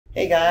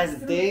Hey guys,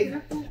 it's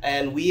Dave,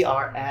 and we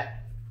are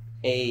at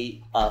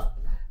a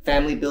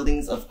family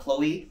buildings of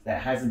Chloe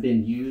that hasn't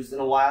been used in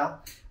a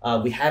while.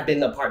 We have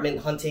been apartment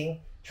hunting,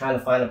 trying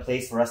to find a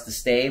place for us to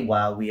stay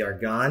while we are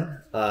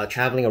gone,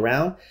 traveling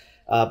around.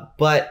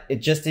 But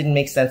it just didn't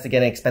make sense to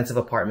get an expensive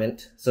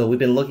apartment. So we've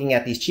been looking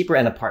at these cheaper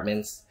end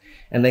apartments.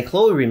 And then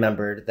Chloe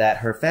remembered that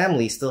her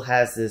family still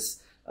has this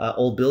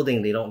old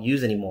building they don't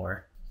use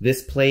anymore.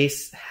 This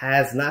place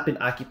has not been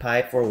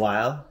occupied for a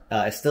while.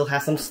 It still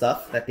has some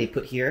stuff that they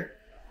put here,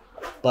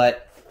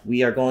 but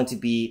we are going to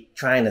be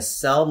trying to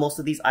sell most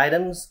of these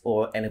items,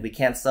 and if we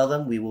can't sell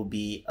them, we will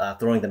be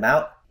throwing them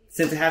out.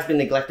 Since it has been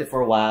neglected for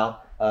a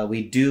while,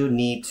 we do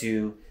need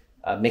to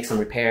make some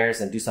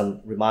repairs and do some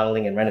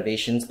remodeling and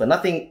renovations, but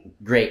nothing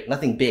great,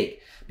 nothing big,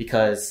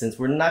 because since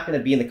we're not going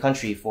to be in the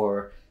country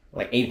for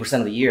like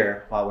 80% of the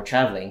year while we're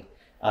traveling,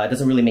 it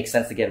doesn't really make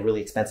sense to get a really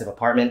expensive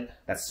apartment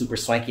that's super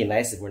swanky and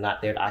nice if we're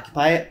not there to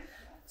occupy it.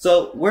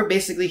 So we're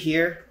basically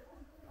here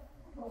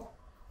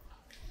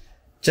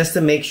just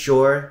to make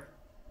sure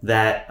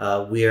that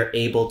we're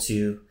able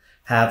to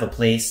have a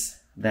place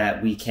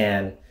that we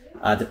can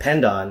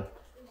depend on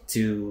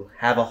to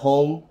have a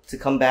home to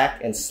come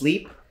back and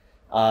sleep,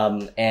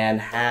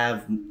 and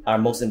have our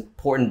most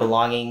important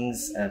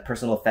belongings and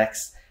personal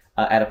effects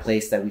at a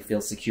place that we feel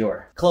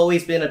secure.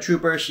 Chloe's been a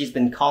trooper. She's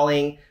been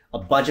calling a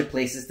bunch of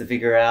places to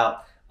figure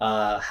out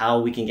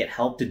how we can get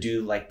help to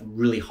do like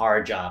really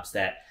hard jobs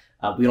that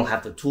we don't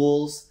have the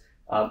tools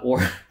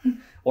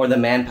or the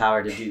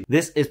manpower to do.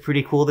 This is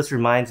pretty cool. This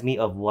reminds me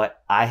of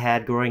what I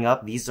had growing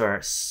up. These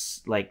are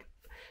like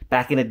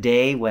back in the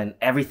day when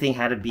everything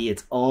had to be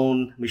its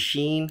own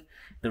machine.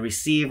 The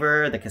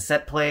receiver, the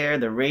cassette player,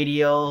 the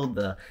radio,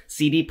 the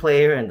CD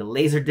player, and the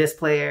laser disc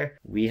player.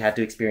 We had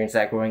to experience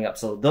that growing up.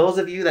 So those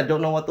of you that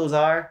don't know what those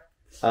are,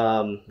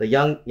 the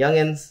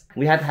youngins,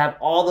 we had to have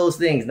all those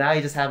things. Now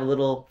you just have a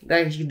little, now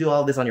you can do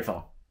all this on your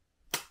phone.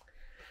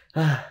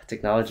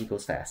 Technology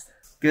goes fast.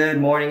 Good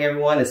morning,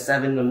 everyone. It's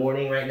 7 in the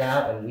morning right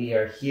now, and we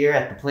are here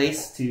at the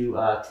place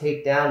to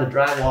take down the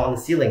drywall on the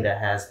ceiling that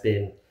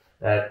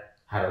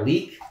had a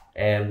leak,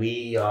 and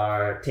we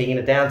are taking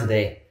it down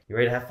today. You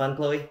ready to have fun,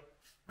 Chloe?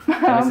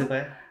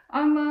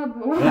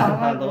 아마도.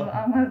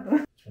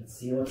 Let's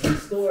see what's in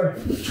store.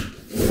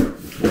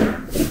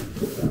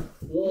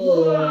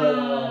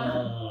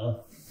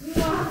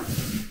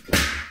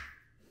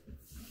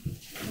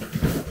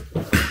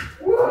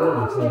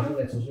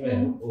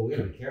 조심해. Oh, we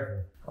gotta be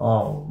careful.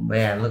 Oh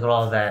man, look at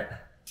all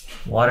that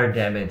water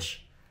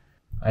damage.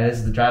 This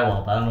is the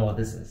drywall, but I don't know what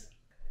this is.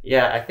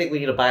 Yeah, I think we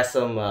need to buy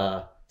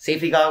some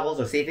safety goggles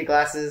or safety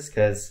glasses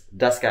because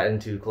dust got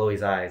into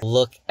Chloe's eyes.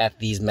 Look at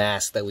these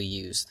masks that we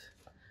used.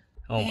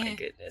 Oh my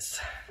goodness.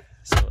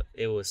 So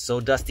it was so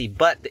dusty,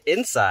 but the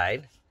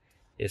inside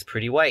is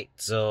pretty white.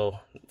 So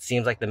it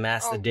seems like the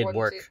mask that did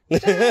work.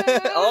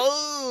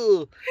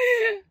 Oh!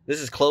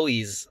 This is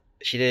Chloe's.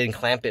 She didn't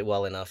clamp it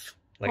well enough.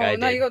 Like I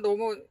did. 나 이거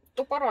너무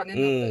똑바로 안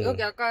했는데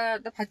여기 아까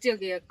나 봤지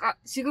여기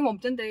지금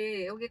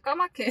없던데 여기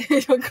까맣게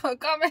여기가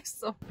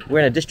까맸어. We're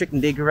in a district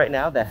in Daegu right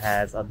now that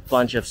has a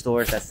bunch of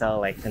stores that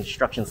sell like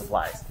construction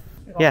supplies.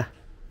 Yeah,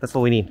 that's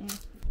what we need.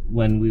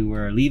 When we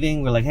were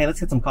leaving, we're like, hey, let's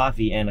get some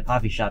coffee, and a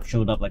coffee shop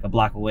showed up like a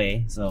block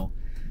away. So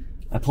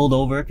I pulled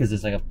over because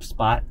there's like a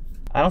spot.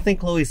 I don't think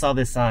Chloe saw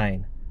this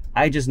sign.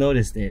 I just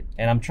noticed it,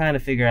 and I'm trying to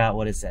figure out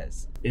what it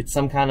says. It's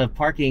some kind of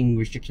parking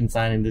restriction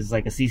sign, and there's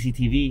like a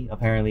CCTV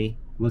apparently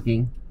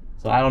looking.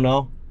 So I don't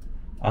know.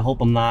 I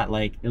hope I'm not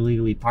like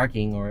illegally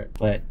parking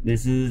but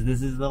this is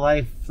the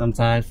life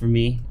sometimes for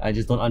me. I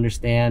just don't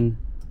understand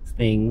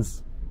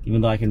things,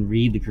 even though I can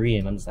read the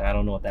Korean. I'm just like, I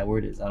don't know what that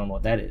word is. I don't know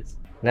what that is.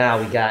 Now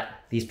we got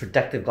these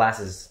protective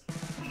glasses.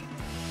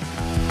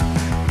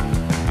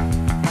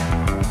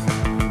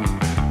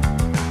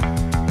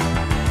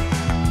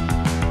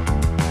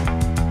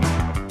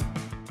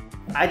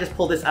 I just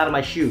pulled this out of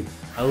my shoe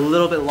a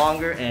little bit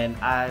longer and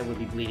I would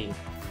be bleeding.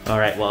 All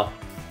right, well,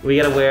 we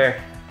gotta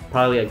wear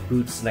probably like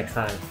boots next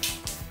time.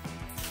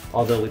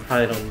 Although we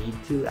probably don't need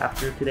to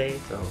after today,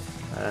 so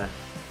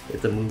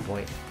it's a moot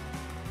point.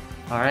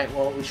 All right,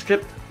 well, we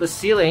stripped the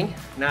ceiling.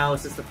 Now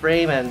it's just the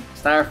frame and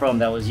styrofoam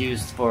that was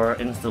used for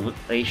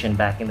installation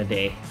back in the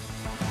day.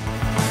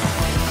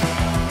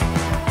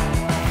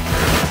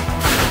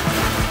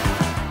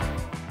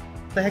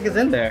 What the heck is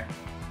in there?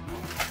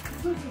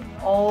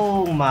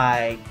 Oh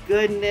my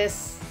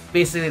goodness.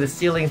 Basically, the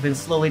ceiling's been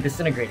slowly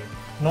disintegrating.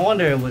 No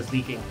wonder it was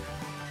leaking.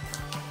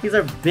 These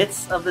are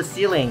bits of the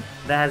ceiling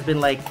that has been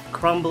like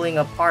crumbling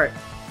apart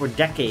for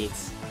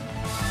decades.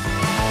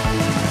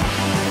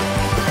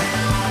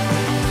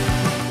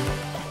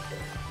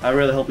 I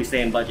really hope we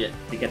stay in budget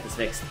to get this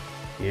fixed.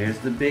 Here's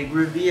the big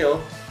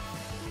reveal.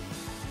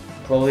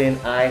 Chloe and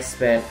I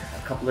spent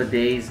a couple of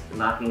days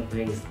knocking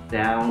things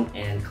down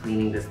and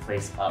cleaning this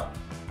place up.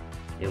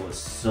 It was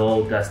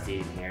so dusty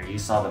in here. You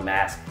saw the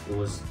mask. It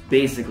was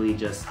basically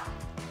just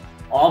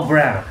all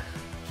brown.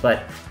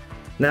 But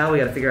now we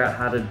gotta figure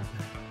out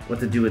what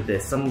to do with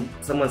this.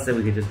 Someone said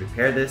we could just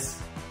repair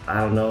this.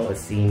 I don't know, it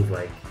seems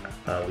like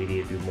we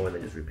need to do more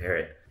than just repair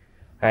it.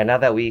 Alright, now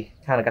that we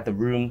kind of got the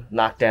room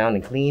knocked down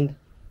and cleaned,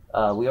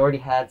 we already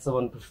had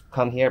someone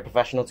come here, a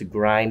professional, to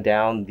grind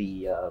down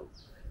the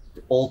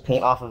old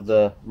paint off of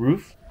the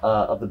roof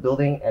of the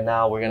building, and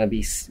now we're going to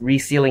be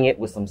resealing it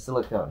with some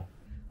silicone.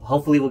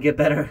 Hopefully we'll get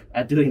better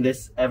at doing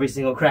this every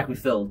single crack we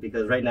filled,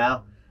 because right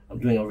now I'm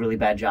doing a really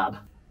bad job.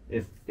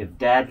 If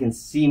Dad can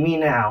see me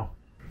now,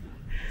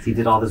 he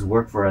did all this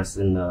work for us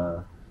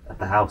at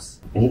the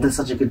house, and he does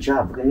such a good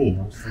job. Look at me,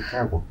 I'm so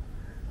terrible.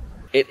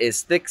 It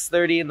is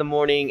 6:30 in the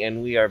morning,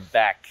 and we are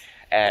back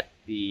at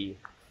the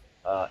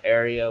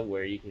area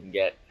where you can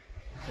get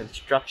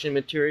construction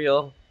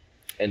material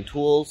and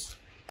tools,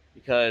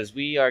 because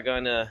Chloe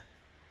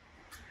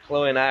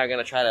and I are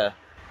gonna try to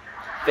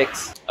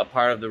fix a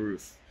part of the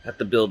roof at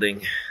the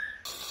building.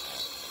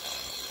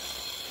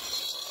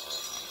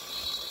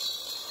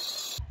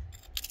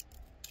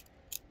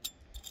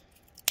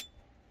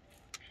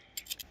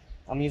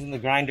 I'm using the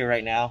grinder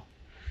right now,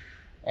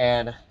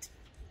 and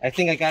I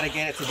think I gotta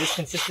get it to this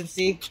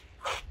consistency,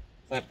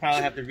 so I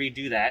probably have to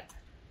redo that.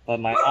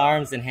 But my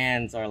arms and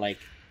hands are like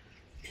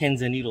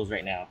pins and needles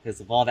right now because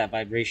of all that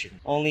vibration.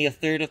 Only a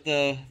third of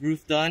the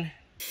roof done.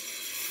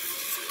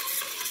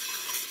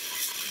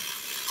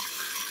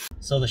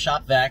 So the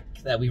shop vac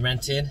that we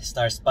rented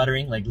starts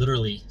sputtering, like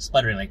literally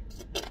sputtering, like.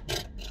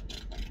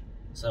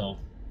 So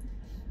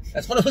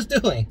that's what it was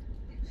doing.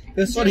 It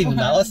was sorry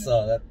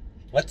나왔어.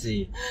 What's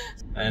he?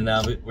 And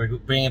we're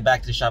bringing it back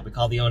to the shop. We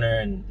called the owner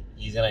and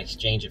he's gonna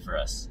exchange it for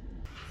us.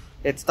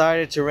 It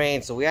started to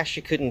rain, so we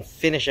actually couldn't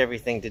finish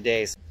everything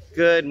today.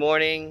 Good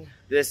morning.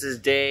 This is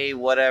day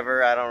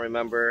whatever, I don't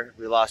remember.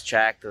 We lost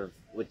track of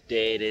what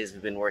day it is.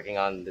 We've been working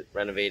on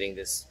renovating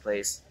this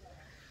place.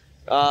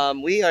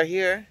 We are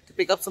here to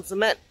pick up some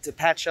cement to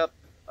patch up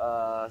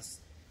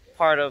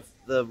part of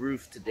the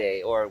roof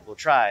today, or we'll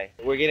try.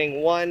 We're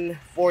getting 1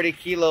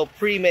 40-kilo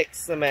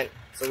pre-mixed cement,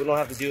 so we don't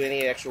have to do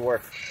any extra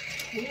work.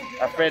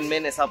 Our friend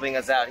Min is helping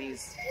us out. He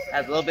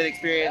has a little bit of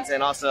experience,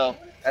 and also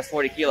that's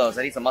 40 kilos.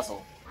 I need some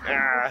muscle.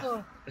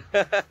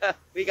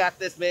 We got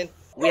this, Min.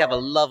 We have a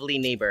lovely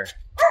neighbor.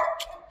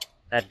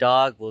 That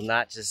dog will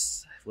not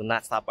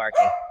stop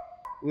barking.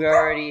 We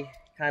already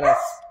kind of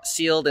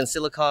sealed and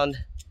siliconed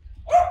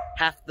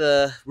half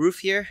the roof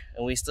here,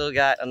 and we still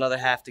got another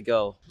half to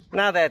go.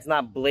 Now that it's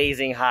not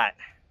blazing hot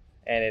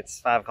and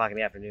it's 5 o'clock in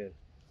the afternoon,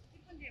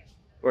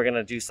 we're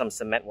gonna do some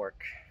cement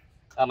work.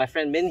 My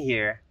friend Min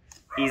here,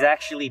 he's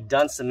actually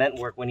done cement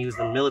work when he was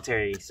in the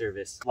military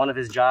service. One of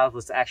his jobs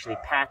was to actually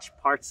patch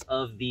parts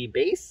of the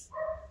base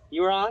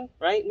you were on,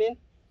 right, Min?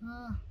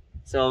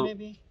 So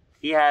maybe.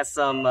 He has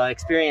some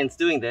experience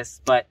doing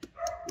this, but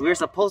we're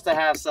supposed to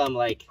have some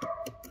like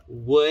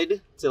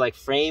wood to like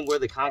frame where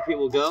the concrete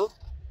will go,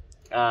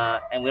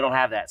 and we don't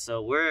have that.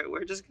 So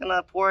we're just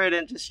gonna pour it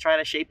and just try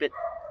to shape it.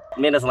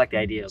 Min doesn't like the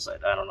idea,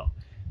 but I don't know.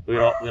 We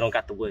don't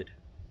got the wood.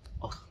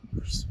 Oh.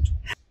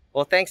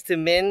 Well, thanks to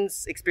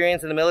Min's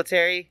experience in the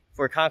military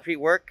for concrete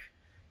work,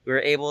 we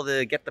were able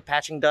to get the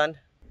patching done.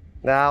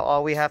 Now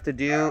all we have to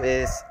do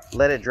is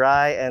let it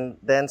dry and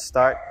then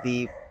start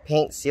the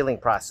paint sealing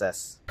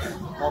process.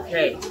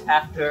 Okay,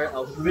 after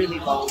a really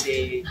long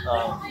day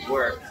of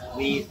work,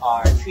 we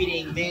are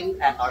treating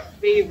Min at our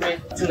favorite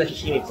tuna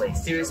sashimi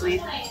place.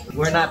 Seriously,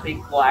 we're not big,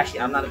 well actually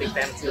I'm not a big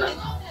fan of tuna,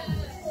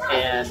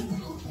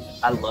 and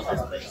I love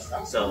this place.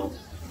 So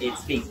it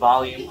speaks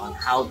volume on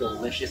how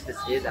delicious this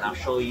is, and I'll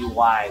show you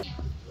why.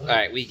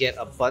 Alright, we get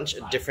a bunch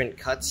of different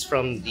cuts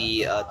from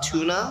the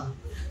tuna,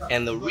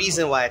 and the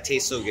reason why it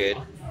tastes so good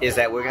is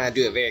that we're gonna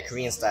do it very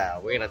Korean style.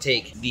 We're gonna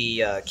take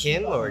the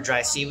kim, or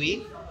dry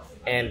seaweed,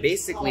 and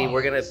basically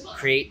we're gonna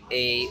create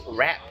a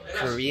wrap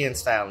Korean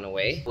style in a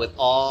way with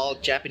all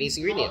Japanese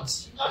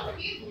ingredients.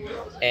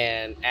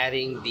 And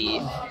adding the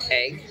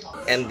egg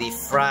and the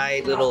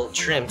fried little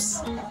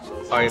shrimps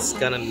is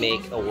gonna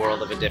make a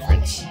world of a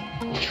difference.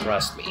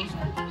 Trust me.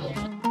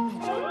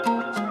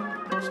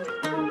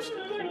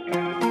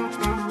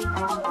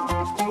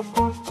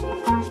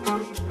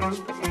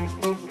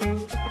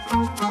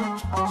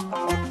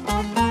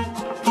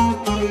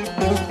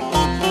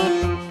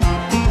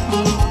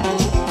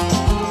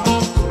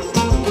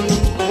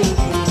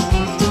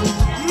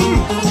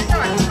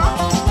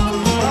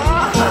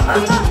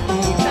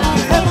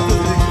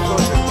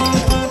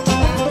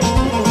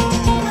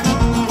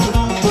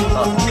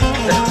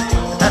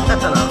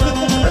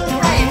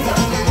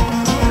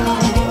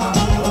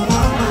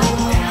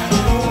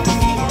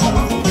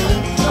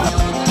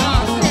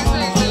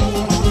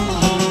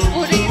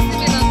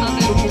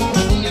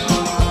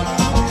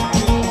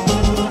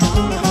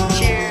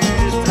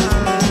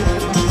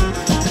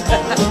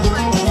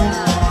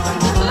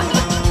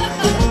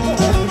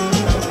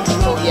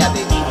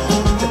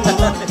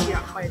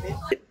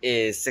 It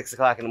is 6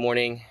 o'clock in the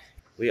morning.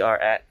 We are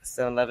at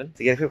 7-Eleven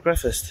to get a quick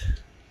breakfast.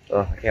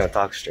 Oh, I can't even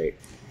talk straight.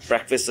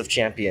 Breakfast of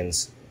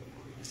champions.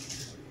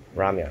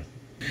 Ramyeon.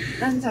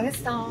 난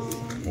잘했어.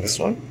 This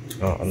one?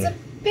 Oh,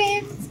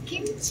 스팸,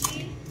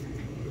 김치.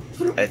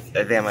 I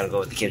think I'm gonna go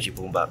with the kimchi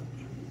boombox.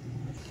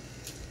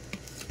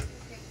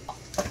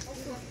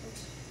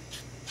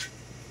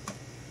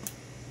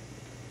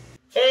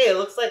 Hey, it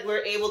looks like that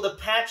we're able to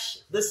patch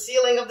the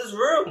ceiling of this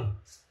room.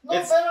 No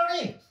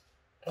battery.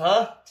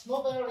 Huh?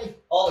 No battery.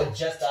 Oh, it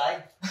just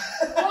died?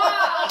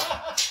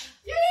 Wow!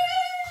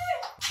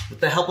 With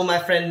the help of my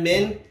friend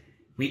Min,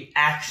 we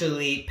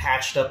actually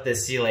patched up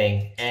this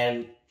ceiling,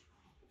 and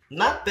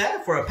not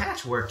bad for a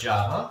patchwork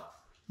job, huh?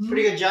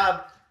 Pretty good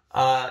job.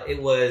 I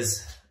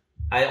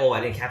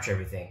didn't capture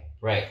everything.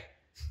 Right.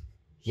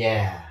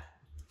 Yeah.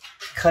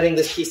 Cutting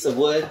this piece of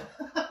wood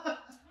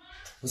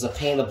was a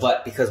pain in the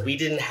butt because we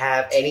didn't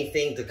have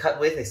anything to cut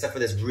with except for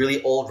this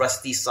really old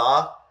rusty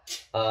saw.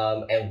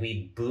 And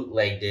we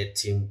bootlegged it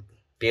to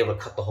be able to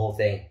cut the whole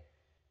thing.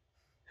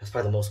 That's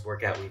probably the most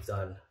workout we've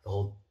done. The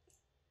whole...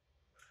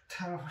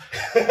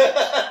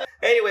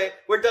 Anyway,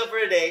 we're done for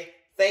today.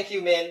 Thank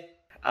you, Min.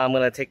 I'm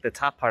gonna take the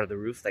top part of the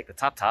roof, like the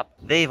top.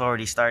 They've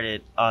already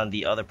started on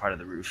the other part of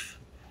the roof.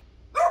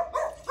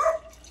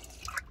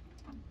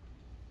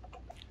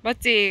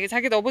 맞지?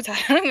 자기 너무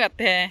잘하는 것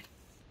같아.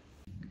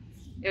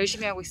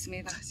 열심히 하고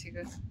있습니다,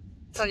 지금.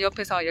 전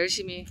옆에서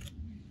열심히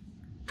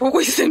보고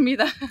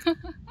있습니다.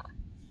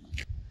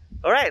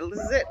 Alright, this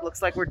is it.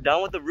 Looks like we're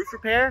done with the roof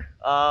repair.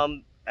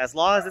 As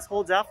long as this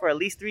holds out for at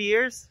least 3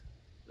 years,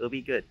 it'll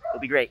be good.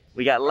 It'll be great.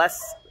 We got less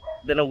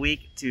than a week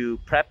to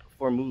prep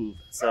for move,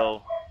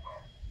 so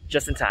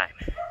just in time.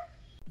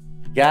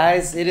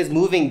 Guys, it is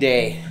moving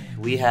day.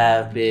 We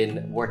have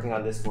been working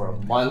on this for a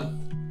month.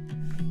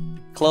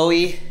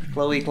 Chloe,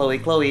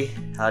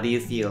 how do you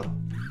feel?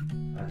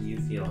 How do you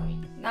feel?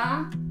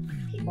 나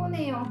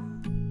피곤해요.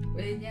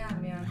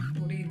 왜냐하면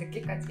우리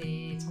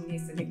늦게까지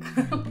정리했으니까.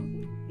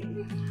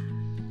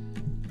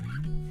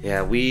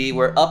 Yeah, we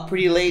were up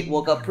pretty late,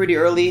 woke up pretty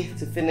early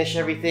to finish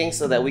everything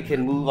so that we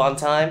can move on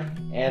time.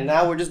 And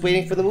now we're just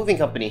waiting for the moving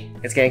company.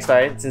 It's getting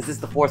started. Since this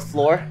is the 4th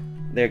floor,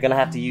 they're gonna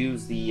have to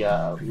use the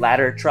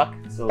ladder truck.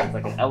 So it's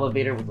like an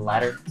elevator with a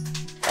ladder.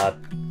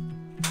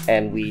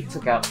 And we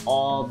took out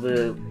all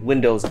the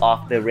windows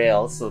off the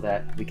rails so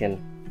that we can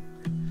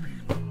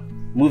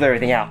move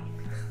everything out.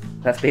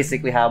 That's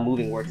basically how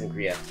moving works in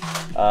Korea.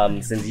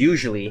 Since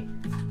usually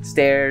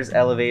stairs,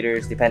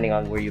 elevators, depending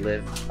on where you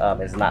live,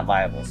 is not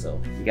viable,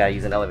 so you gotta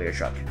use an elevator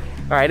truck.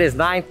 All right, it is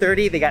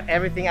 9:30. They got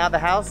everything out of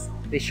the house.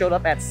 They showed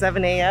up at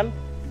 7 a.m.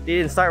 They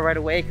didn't start right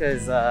away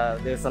because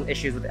there was some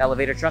issues with the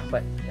elevator truck,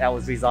 but that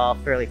was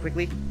resolved fairly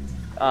quickly.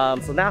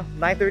 So now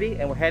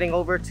 9:30, and we're heading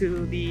over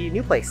to the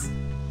new place.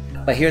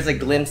 But here's a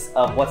glimpse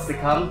of what's to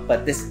come.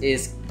 But this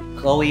is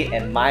Chloe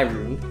and my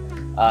room,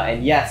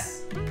 and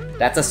yes,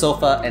 that's a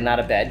sofa and not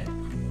a bed,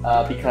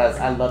 because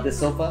I love this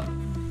sofa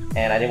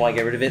and I didn't want to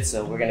get rid of it,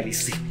 so we're gonna be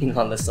sleeping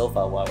on the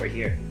sofa while we're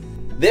here.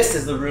 This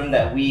is the room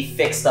that we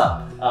fixed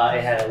up.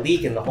 It had a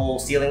leak and the whole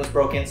ceiling was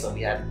broken, so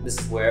this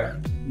is where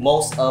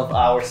most of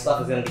our stuff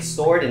is gonna be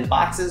stored in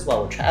boxes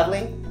while we're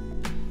traveling.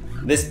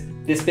 This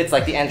bit's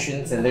like the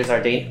entrance, and there's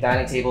our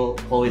dining table.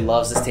 Chloe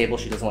loves this table,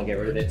 she doesn't want to get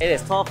rid of it. It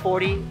is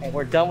 12:40 and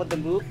we're done with the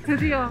move.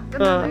 드디어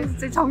끝났네.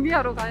 이제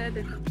정리하러 가야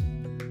돼.